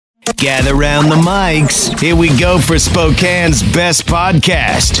Gather round the mics. Here we go for Spokane's best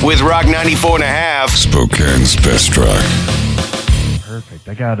podcast with Rock 94 and a half. Spokane's best rock. Perfect.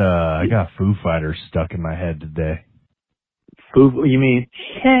 I got Foo Fighters stuck in my head today. You mean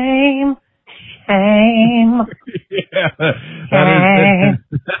shame? Shame. Yeah, that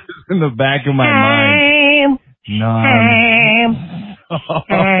is in the back of my mind. Shame.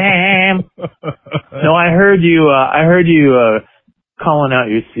 No, I heard you calling out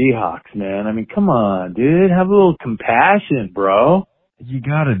your Seahawks, man. I mean, come on, dude. Have a little compassion, bro. You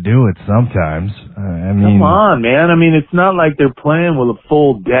gotta do it sometimes. I mean, come on, man. I mean, it's not like they're playing with a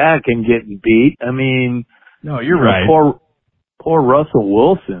full deck and getting beat. I mean, no, you're right. Poor Russell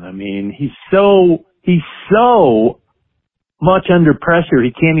Wilson. I mean, he's so much under pressure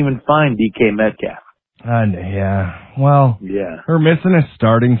he can't even find DK Metcalf. Yeah. Well, yeah. We're missing a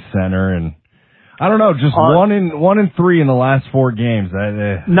starting center, and I don't know, just 1 in 3 in the last 4 games.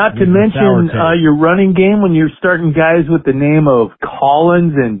 Not to mention your running game when you're starting guys with the name of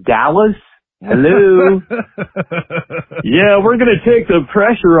Collins and Dallas. Hello. Yeah, we're going to take the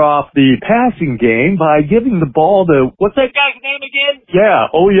pressure off the passing game by giving the ball to, what's that guy's name again? Yeah.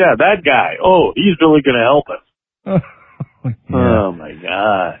 Oh, yeah, that guy. Oh, he's really going to help us. Yeah. Oh, my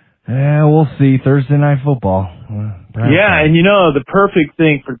God. Yeah, we'll see. Thursday Night Football. Yeah, and you know, the perfect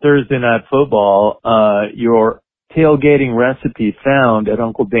thing for Thursday Night Football, your tailgating recipe found at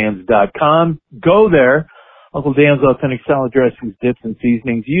UncleDan's.com. Go there. Uncle Dan's Authentic Salad Dressings, Dips, and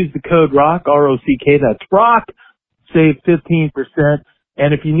Seasonings. Use the code ROCK, R-O-C-K, that's ROCK. Save 15%.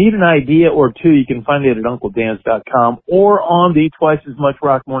 And if you need an idea or two, you can find it at UncleDan's.com or on the Twice as Much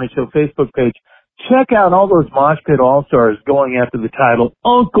Rock Morning Show Facebook page. Check out all those Mosh Pit All-Stars going after the title,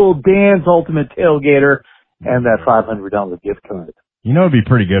 Uncle Dan's Ultimate Tailgater, and that $500 gift card. You know, it'd be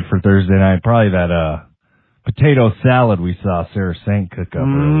pretty good for Thursday night. Probably that potato salad we saw Sarah Saint cook up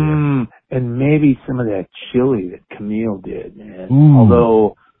earlier. And maybe some of that chili that Camille did, man.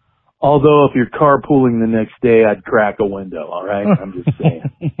 Ooh. Although if you're carpooling the next day, I'd crack a window, all right? I'm just saying.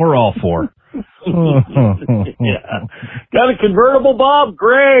 We're all for. Yeah. Got a convertible, Bob?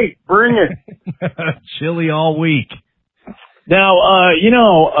 Great. Bring it. Chili all week. Now,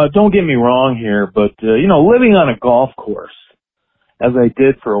 don't get me wrong here, but, living on a golf course, as I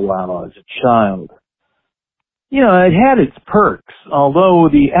did for a while as a child, it had its perks, although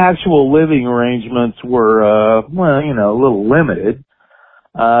the actual living arrangements were, a little limited.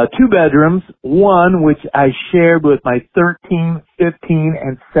 2 bedrooms, one which I shared with my 13, 15,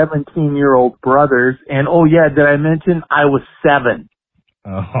 and 17-year-old brothers. And, oh, yeah, did I mention I was 7?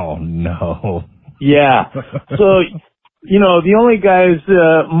 Oh, no. Yeah. So, the only guys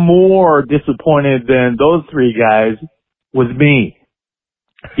more disappointed than those 3 guys was me.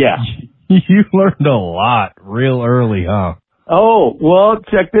 Yeah. You learned a lot real early, huh? Oh, well,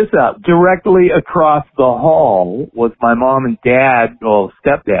 check this out. Directly across the hall was my mom and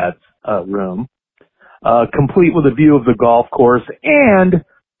stepdad's room, complete with a view of the golf course and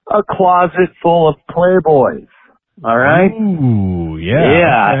a closet full of Playboys. All right? Ooh, yeah.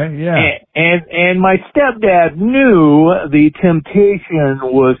 Yeah. Okay, yeah. And my stepdad knew the temptation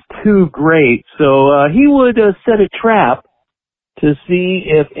was too great, so he would set a trap to see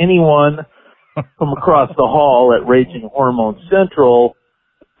if anyone from across the hall at Raging Hormone Central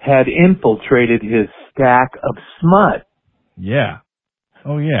had infiltrated his stack of smut. Yeah.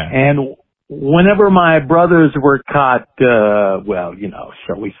 Oh, yeah. And whenever my brothers were caught, shall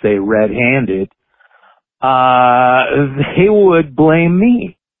we say red-handed, they would blame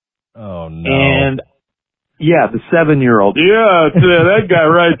me. Oh, no. And, yeah, the 7-year-old. Yeah, it's that guy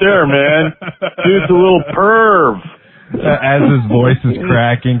right there, man. Dude's a little perv. As his voice is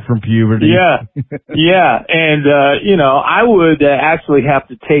cracking from puberty. Yeah. Yeah. And, I would actually have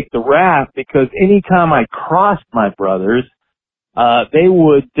to take the rap because anytime I crossed my brothers, they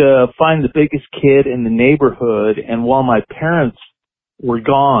would find the biggest kid in the neighborhood. And while my parents were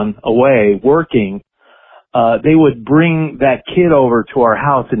gone away working, they would bring that kid over to our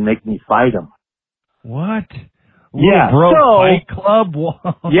house and make me fight him. What? Yeah. Fight club?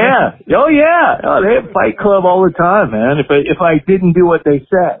 Yeah. Oh, yeah. Oh, they have Fight Club all the time, man. If I didn't do what they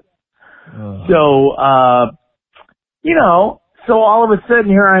said. So, so all of a sudden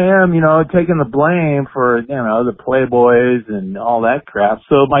here I am, taking the blame for, the Playboys and all that crap.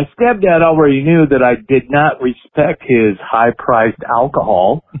 So my stepdad already knew that I did not respect his high-priced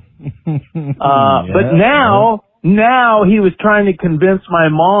alcohol. But now he was trying to convince my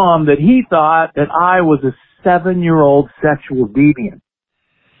mom that he thought that I was a 7-year-old sexual deviant.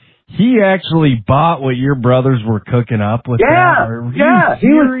 He actually bought what your brothers were cooking up with. Yeah.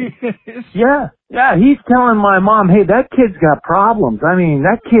 He's telling my mom, hey, that kid's got problems. I mean,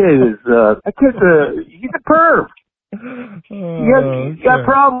 he's a perv. You got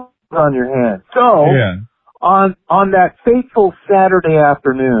problems on your hands. So, on that fateful Saturday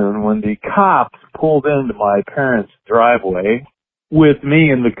afternoon when the cops pulled into my parents' driveway with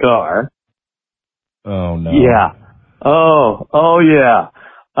me in the car. Oh, no. Yeah. Oh, yeah.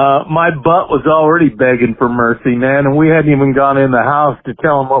 My butt was already begging for mercy, man, and we hadn't even gone in the house to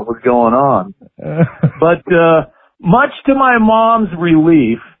tell them what was going on. But, much to my mom's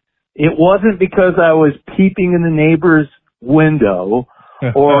relief, it wasn't because I was peeping in the neighbor's window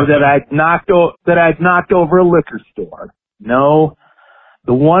or that I'd knocked over a liquor store. No,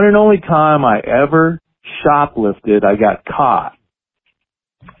 the one and only time I ever shoplifted, I got caught.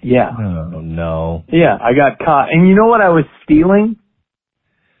 Yeah. Oh, no. Yeah, I got caught. And you know what I was stealing?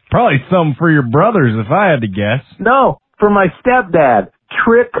 Probably something for your brothers, if I had to guess. No, for my stepdad.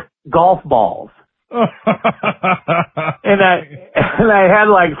 Trick golf balls. And I had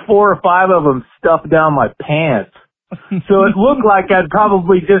like 4 or 5 of them stuffed down my pants. So it looked like I'd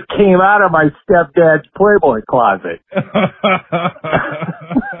probably just came out of my stepdad's Playboy closet.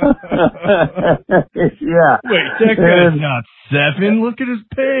 Yeah. Wait, that guy's not 7. Look at his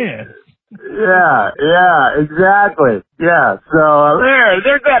pants. Yeah, exactly. Yeah, so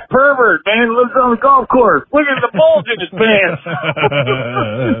there's that pervert, man, who lives on the golf course. Look at the bulge in his pants.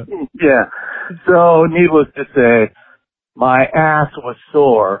 Yeah. So, needless to say, my ass was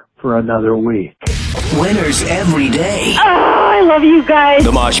sore for another week. Winners every day. Oh, I love you guys.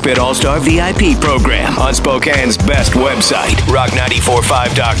 The Mosh Pit All-Star VIP program on Spokane's best website,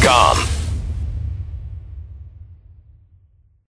 rock945.com.